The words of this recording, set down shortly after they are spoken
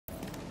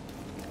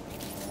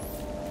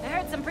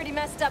some pretty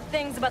messed up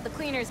things about the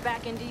cleaners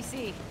back in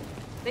DC.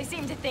 They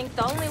seem to think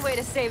the only way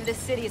to save this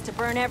city is to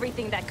burn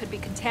everything that could be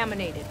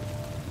contaminated.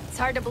 It's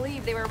hard to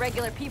believe they were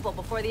regular people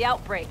before the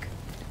outbreak.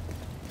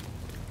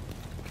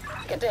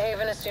 Get to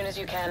Haven as soon as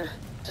you can.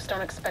 Just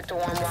don't expect a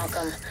warm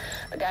welcome.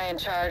 The guy in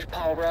charge,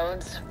 Paul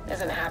Rhodes,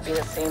 isn't happy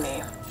to see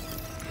me.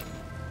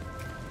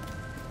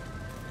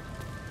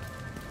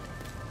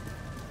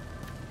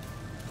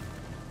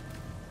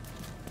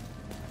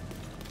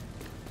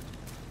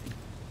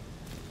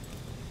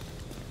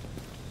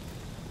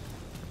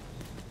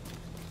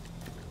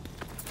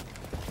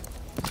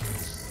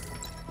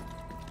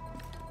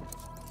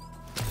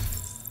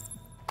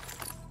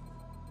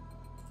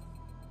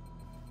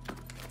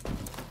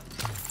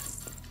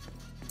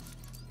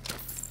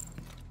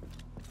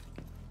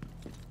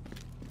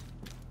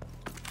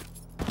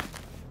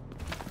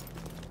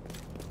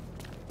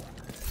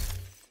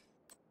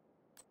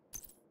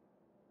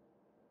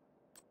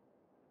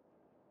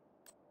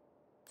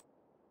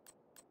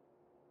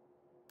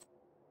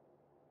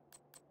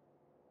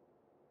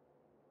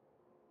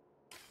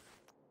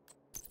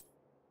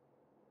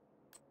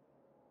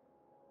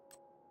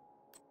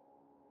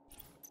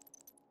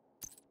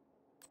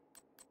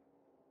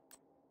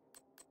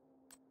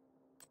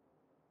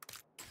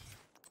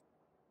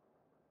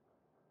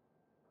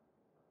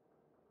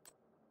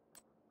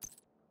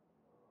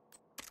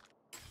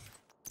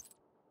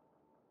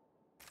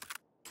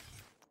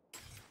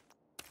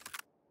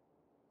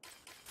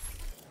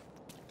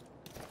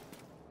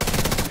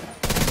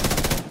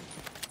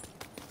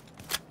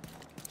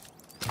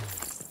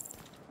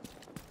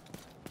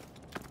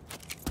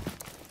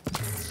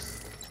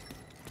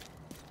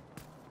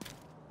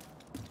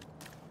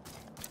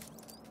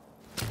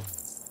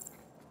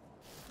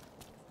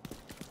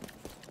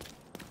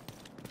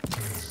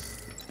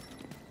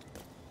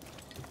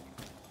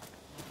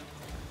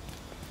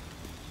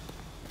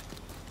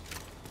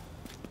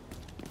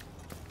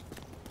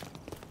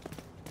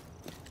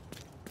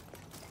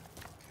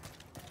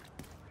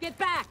 Get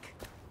back!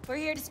 We're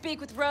here to speak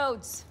with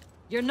Rhodes.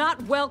 You're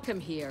not welcome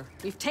here.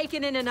 We've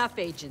taken in enough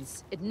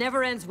agents. It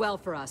never ends well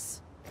for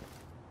us.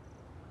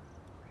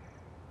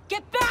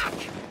 Get back!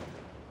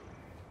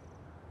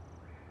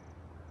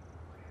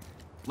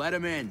 Let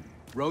him in.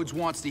 Rhodes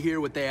wants to hear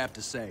what they have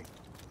to say.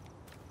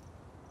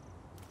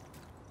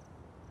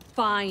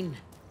 Fine.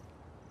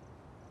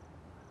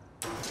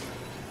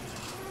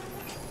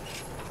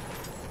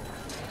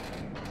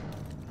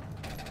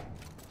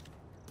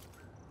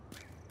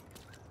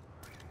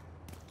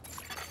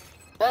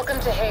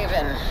 Welcome to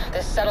Haven.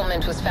 This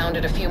settlement was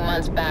founded a few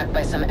months back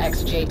by some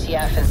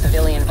ex-JTF and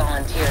civilian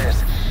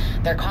volunteers.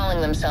 They're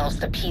calling themselves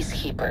the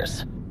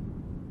Peacekeepers.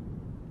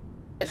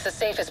 It's the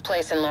safest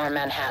place in Lower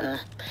Manhattan.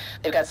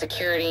 They've got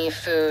security,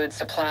 food,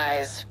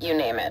 supplies, you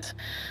name it.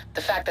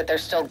 The fact that they're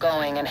still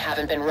going and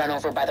haven't been run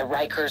over by the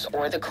Rikers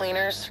or the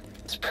Cleaners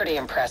is pretty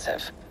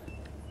impressive.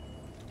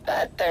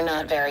 But they're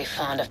not very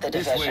fond of the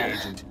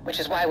division, which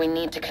is why we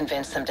need to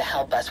convince them to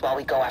help us while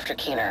we go after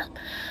Keener.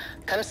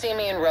 Come see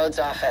me in Rhodes'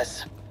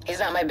 office. He's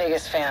not my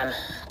biggest fan.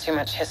 Too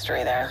much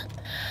history there.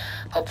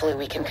 Hopefully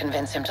we can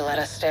convince him to let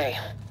us stay.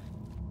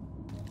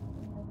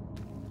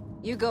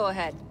 You go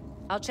ahead.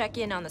 I'll check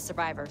in on the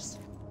survivors.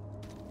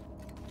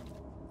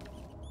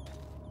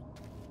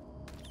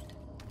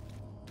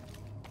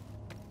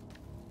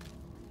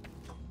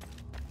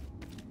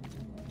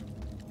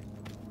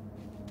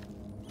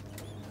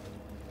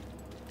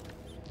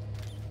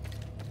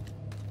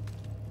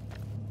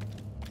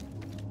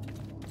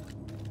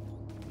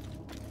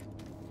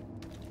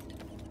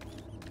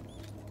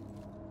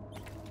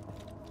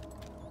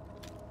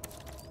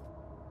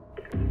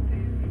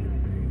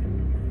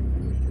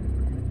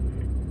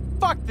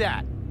 Fuck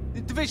that! The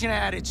division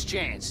had its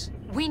chance.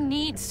 We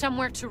need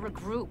somewhere to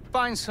regroup.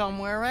 Find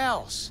somewhere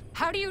else.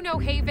 How do you know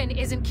Haven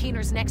isn't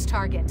Keener's next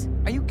target?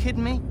 Are you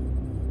kidding me?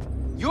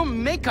 You'll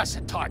make us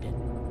a target.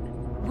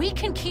 We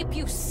can keep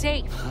you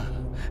safe.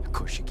 Of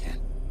course you can.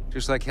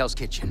 Just like Hell's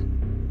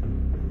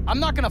Kitchen. I'm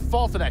not gonna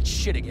fall for that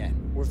shit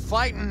again. We're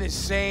fighting the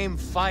same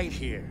fight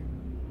here.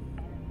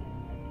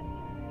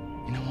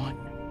 You know what?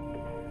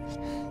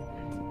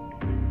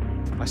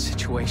 My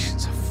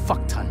situation's a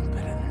fuck-ton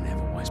better than it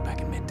ever was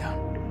back in Midtown.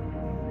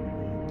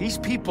 These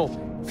people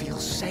feel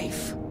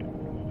safe.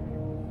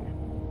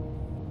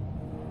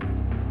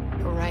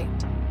 You're right.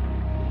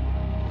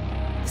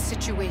 The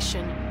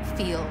situation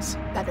feels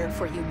better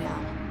for you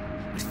now.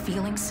 But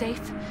feeling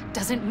safe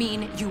doesn't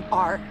mean you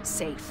are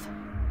safe.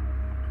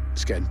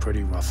 It's getting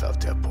pretty rough out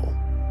there, Paul.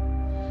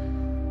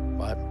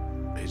 But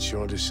it's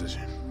your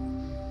decision.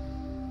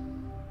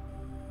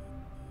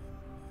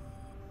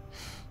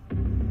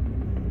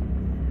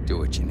 Do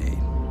what you need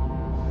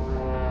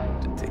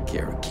to take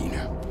care of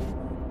Keener.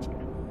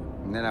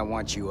 And then I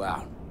want you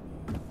out.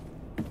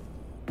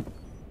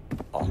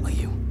 All of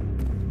you.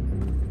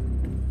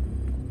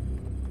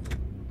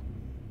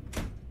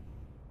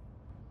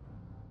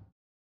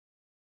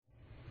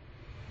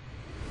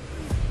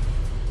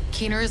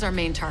 Keener is our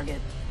main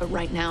target, but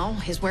right now,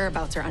 his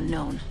whereabouts are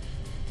unknown.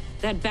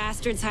 That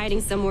bastard's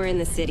hiding somewhere in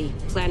the city,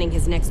 planning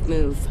his next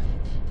move.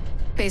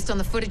 Based on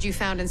the footage you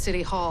found in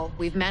City Hall,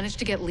 we've managed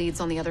to get leads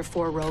on the other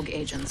 4 rogue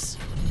agents.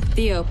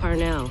 Theo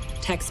Parnell,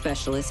 tech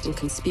specialist and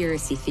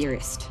conspiracy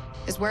theorist.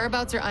 His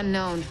whereabouts are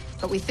unknown,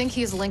 but we think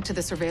he is linked to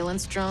the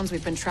surveillance drones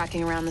we've been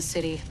tracking around the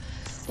city.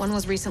 One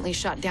was recently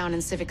shot down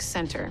in Civic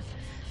Center.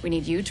 We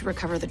need you to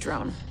recover the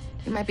drone.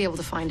 You might be able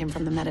to find him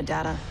from the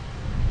metadata.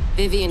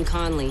 Vivian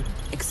Conley,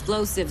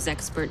 explosives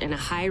expert and a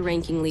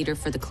high-ranking leader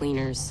for the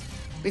Cleaners.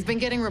 We've been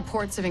getting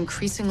reports of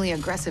increasingly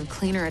aggressive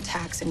cleaner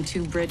attacks in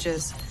 2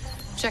 bridges.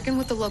 Check in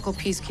with the local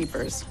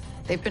peacekeepers.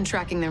 They've been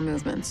tracking their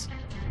movements.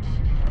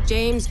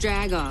 James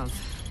Dragov,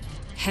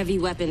 heavy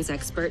weapons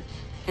expert,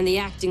 and the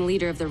acting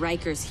leader of the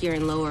Rikers here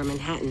in Lower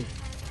Manhattan.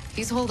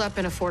 He's holed up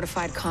in a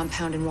fortified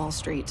compound in Wall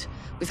Street.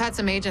 We've had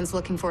some agents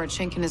looking for a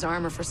chink in his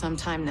armor for some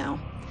time now.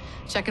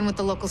 Check in with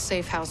the local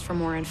safe house for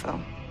more info.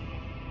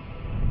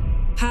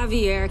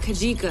 Javier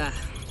Kajika,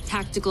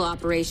 tactical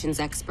operations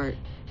expert.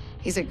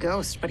 He's a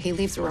ghost, but he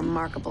leaves a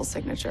remarkable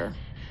signature.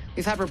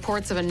 We've had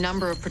reports of a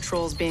number of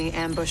patrols being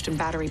ambushed in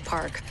Battery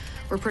Park.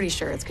 We're pretty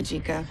sure it's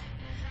Kajika.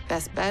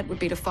 Best bet would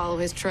be to follow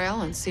his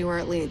trail and see where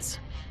it leads.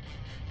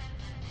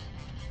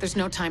 There's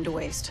no time to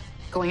waste.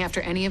 Going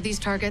after any of these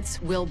targets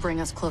will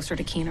bring us closer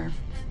to Keener.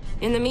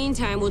 In the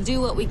meantime, we'll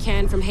do what we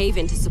can from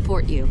Haven to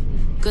support you.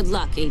 Good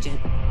luck, Agent.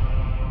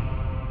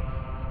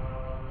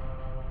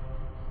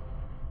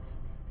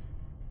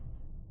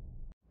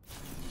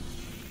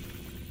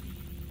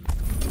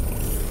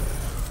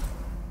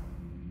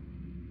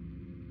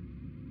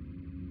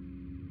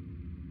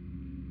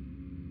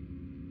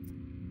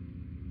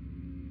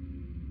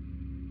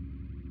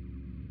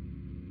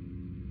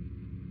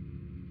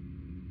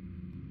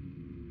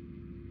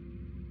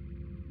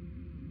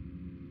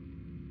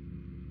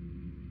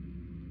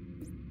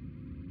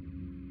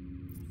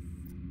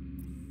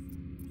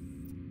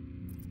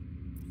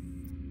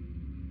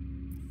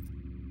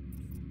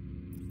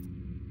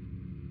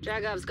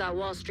 Dragov's got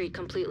Wall Street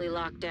completely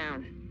locked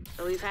down,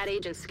 but we've had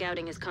agents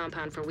scouting his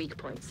compound for weak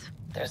points.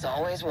 There's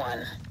always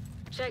one.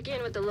 Check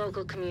in with the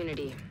local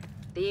community.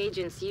 The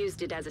agents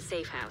used it as a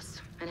safe house,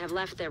 and have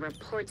left their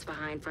reports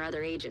behind for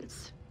other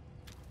agents.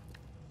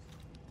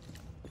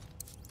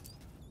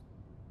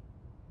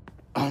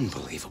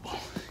 Unbelievable.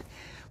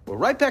 We're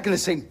right back in the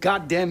same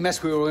goddamn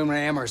mess we were in when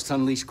Amherst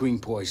unleashed green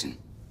poison.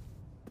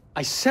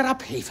 I set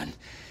up Haven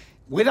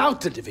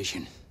without the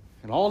division,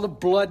 and all the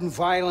blood and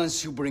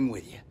violence you bring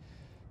with you.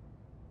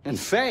 And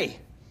Faye,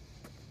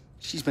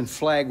 she's been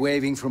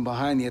flag-waving from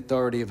behind the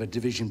authority of a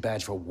division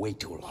badge for way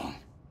too long.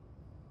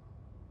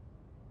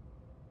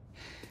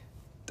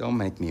 Don't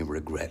make me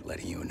regret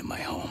letting you into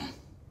my home.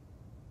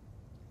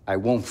 I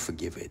won't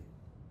forgive it.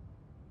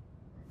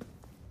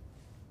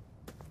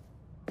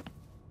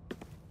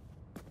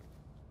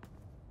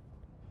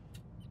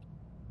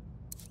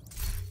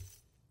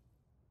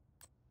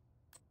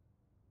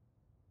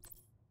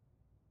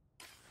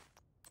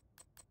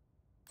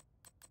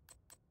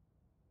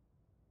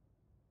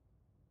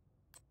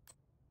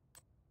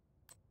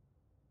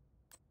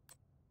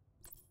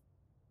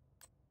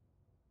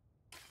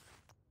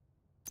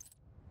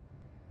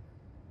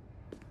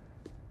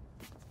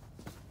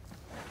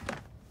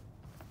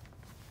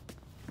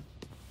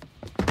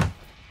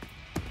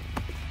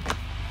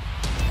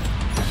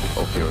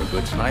 Hope you're a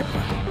good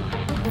sniper.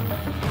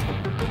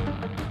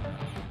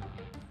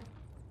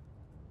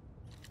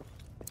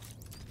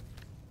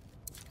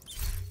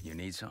 You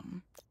need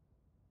something?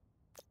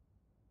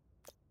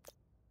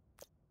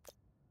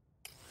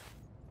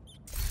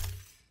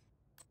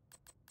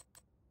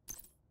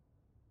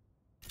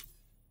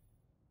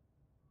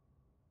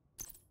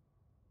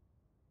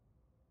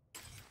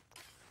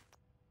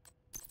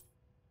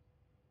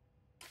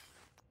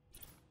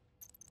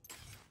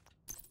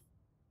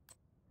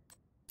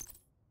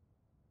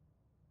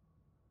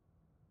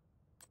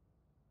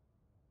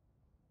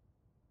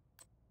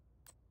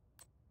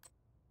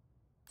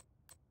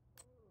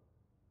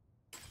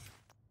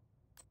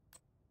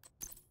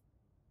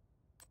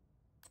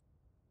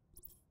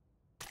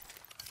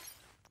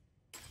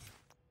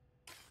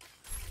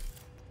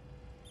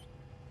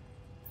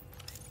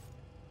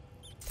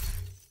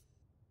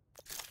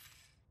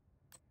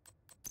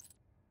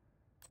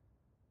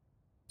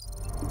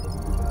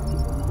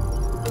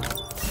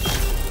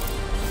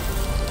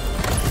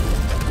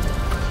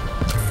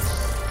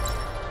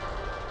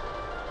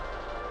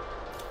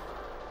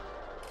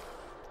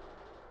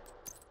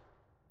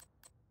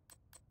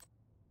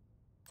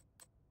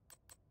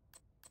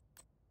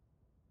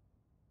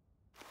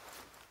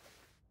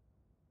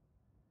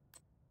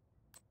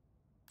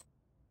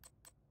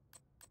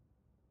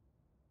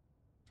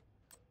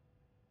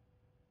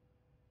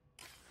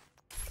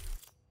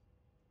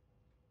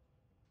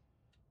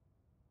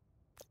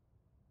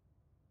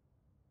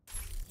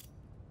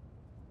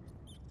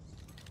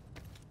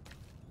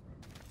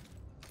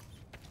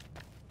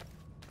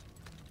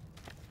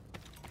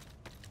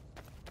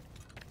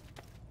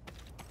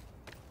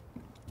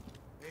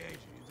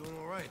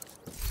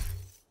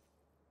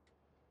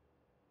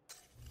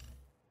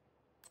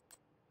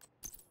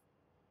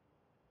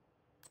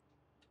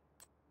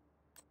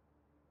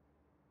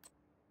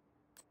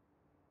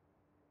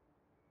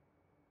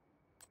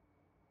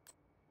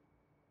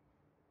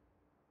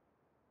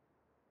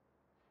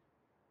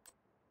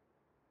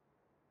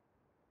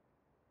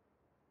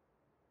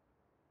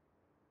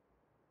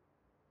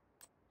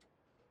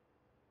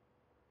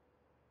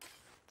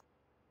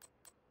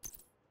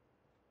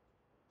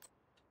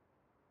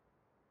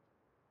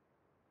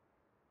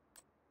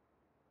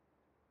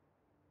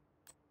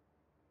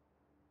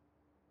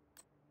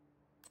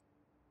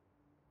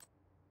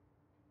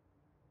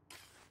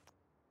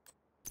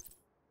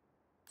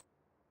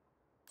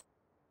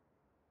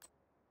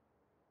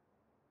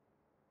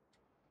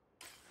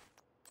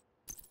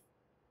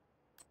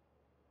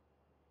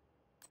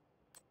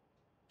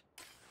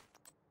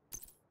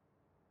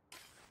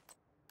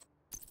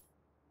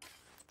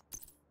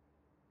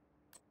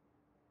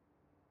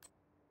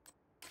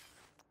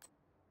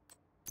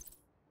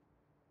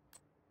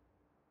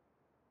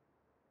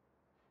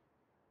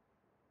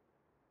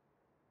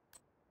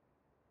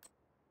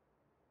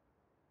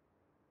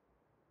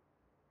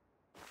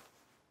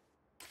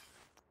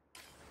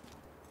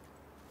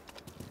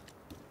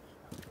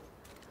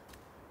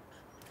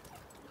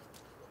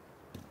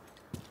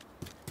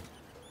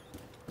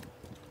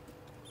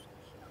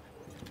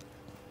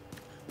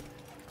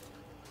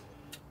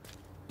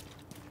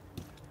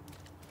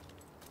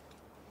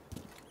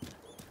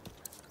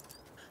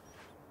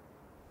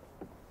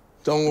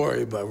 Don't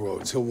worry about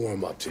Rhodes. He'll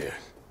warm up to you.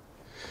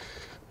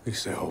 At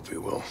least I hope he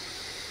will.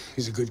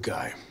 He's a good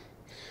guy.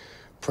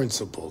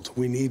 Principled.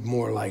 We need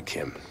more like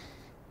him.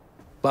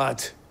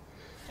 But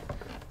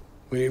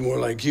we need more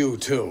like you,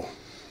 too.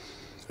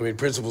 I mean,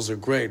 principles are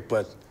great,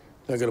 but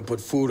not gonna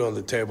put food on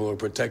the table or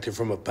protect you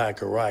from a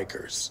pack of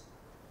Rikers.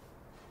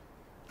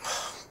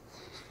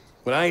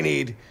 What I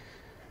need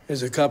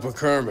is a cup of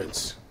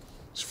Kerman's.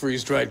 This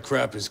freeze-dried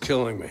crap is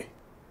killing me.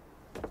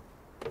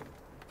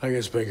 I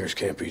guess beggars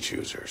can't be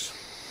choosers.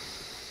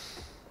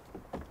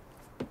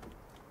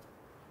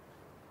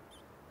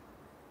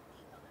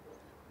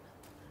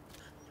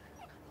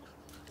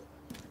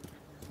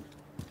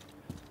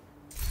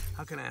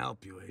 How can I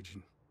help you,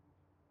 Agent?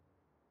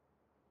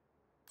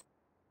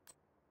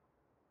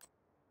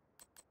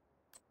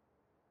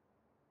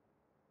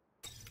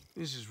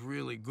 This is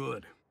really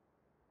good.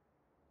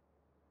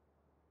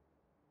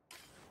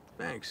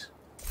 Thanks.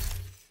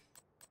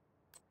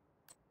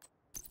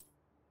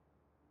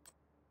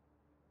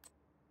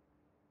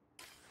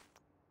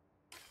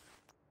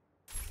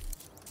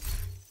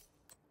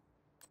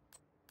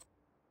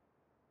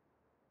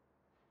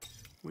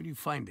 Where do you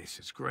find this?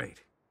 It's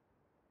great.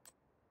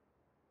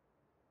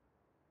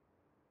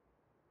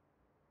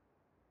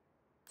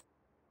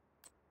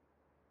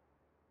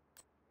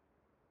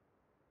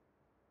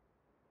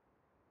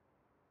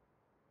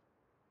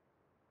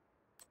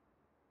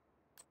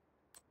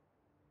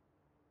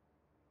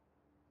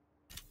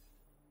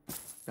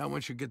 That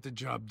one should get the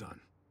job done.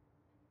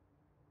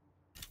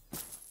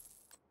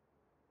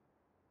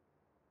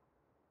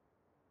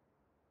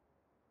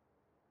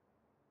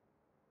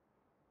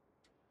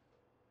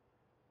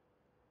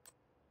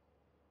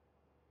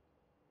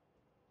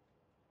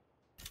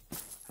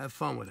 Have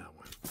fun with that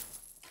one.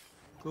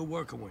 Good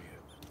working with you.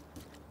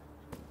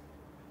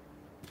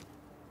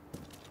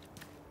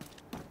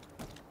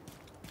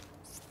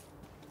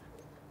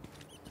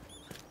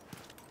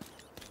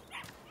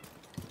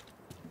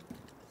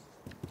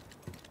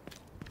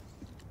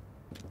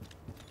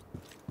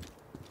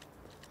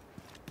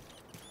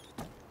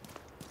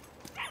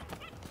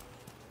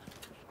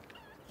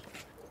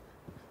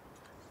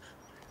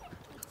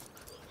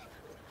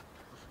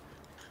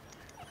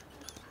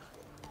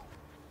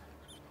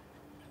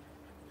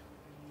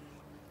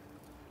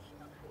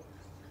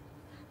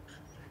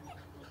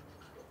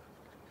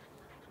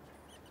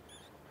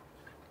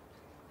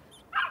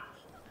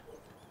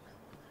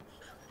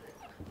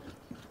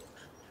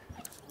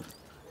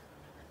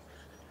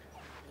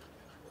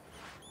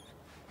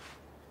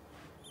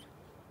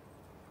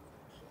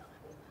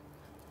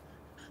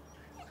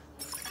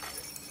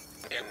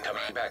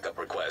 Incoming backup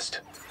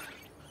request.